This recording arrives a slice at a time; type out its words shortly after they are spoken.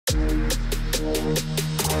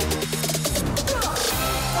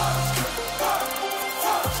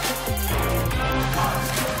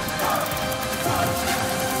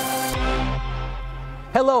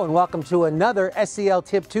Hello and welcome to another SEL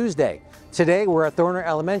Tip Tuesday. Today we're at Thorner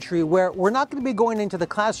Elementary where we're not going to be going into the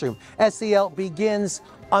classroom. SEL begins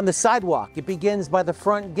on the sidewalk. It begins by the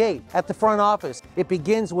front gate, at the front office. It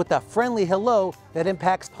begins with a friendly hello that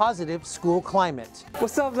impacts positive school climate.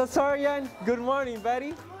 What's up, Lasorian? Good morning,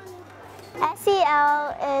 buddy.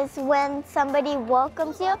 SEL is when somebody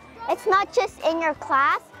welcomes you. It's not just in your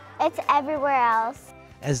class, it's everywhere else.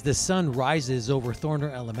 As the sun rises over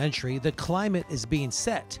Thorner Elementary, the climate is being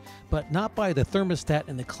set, but not by the thermostat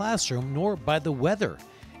in the classroom nor by the weather.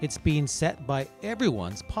 It's being set by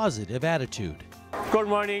everyone's positive attitude. Good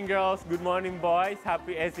morning, girls. Good morning, boys.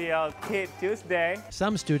 Happy SEL Tip Tuesday.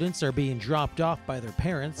 Some students are being dropped off by their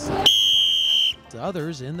parents,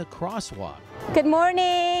 others in the crosswalk. Good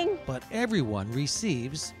morning. But everyone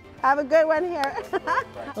receives Have a good one here.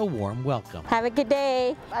 a warm welcome. Have a good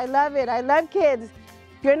day. I love it. I love kids.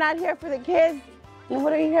 If you're not here for the kids, then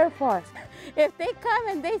what are you here for? If they come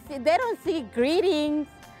and they don't see greetings,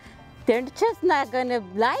 they're just not gonna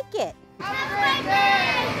like it.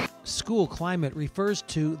 School climate refers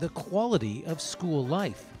to the quality of school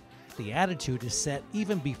life. The attitude is set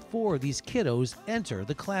even before these kiddos enter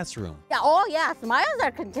the classroom. Oh yeah, smiles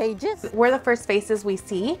are contagious. We're the first faces we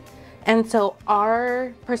see, and so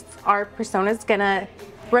our persona is gonna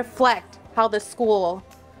reflect how the school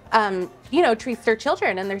treats their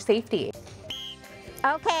children and their safety.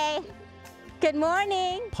 Okay, good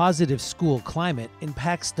morning. Positive school climate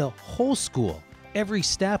impacts the whole school, every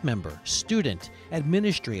staff member, student,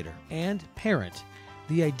 administrator, and parent.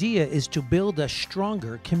 The idea is to build a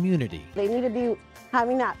stronger community. They need to be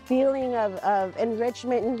having that feeling of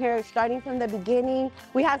enrichment in here, starting from the beginning.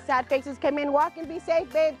 We have sad faces come in, walk and be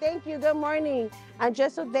safe, babe, thank you, good morning. And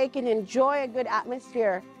just so they can enjoy a good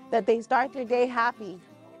atmosphere, that they start their day happy.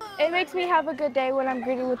 It makes me have a good day when I'm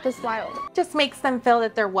greeted with a smile. Just makes them feel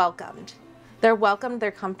that they're welcomed. They're welcomed,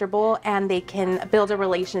 they're comfortable, and they can build a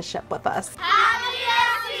relationship with us. Happy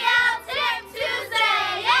SEL Tip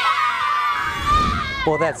Tuesday! Yeah!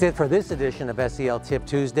 Well, that's it for this edition of SEL Tip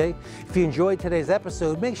Tuesday. If you enjoyed today's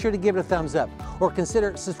episode, make sure to give it a thumbs up or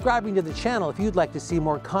consider subscribing to the channel if you'd like to see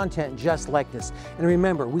more content just like this. And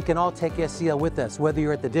remember, we can all take SEL with us, whether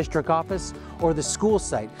you're at the district office or the school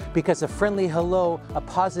site, because a friendly hello, a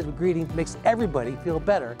positive greeting makes everybody feel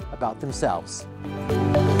better about themselves.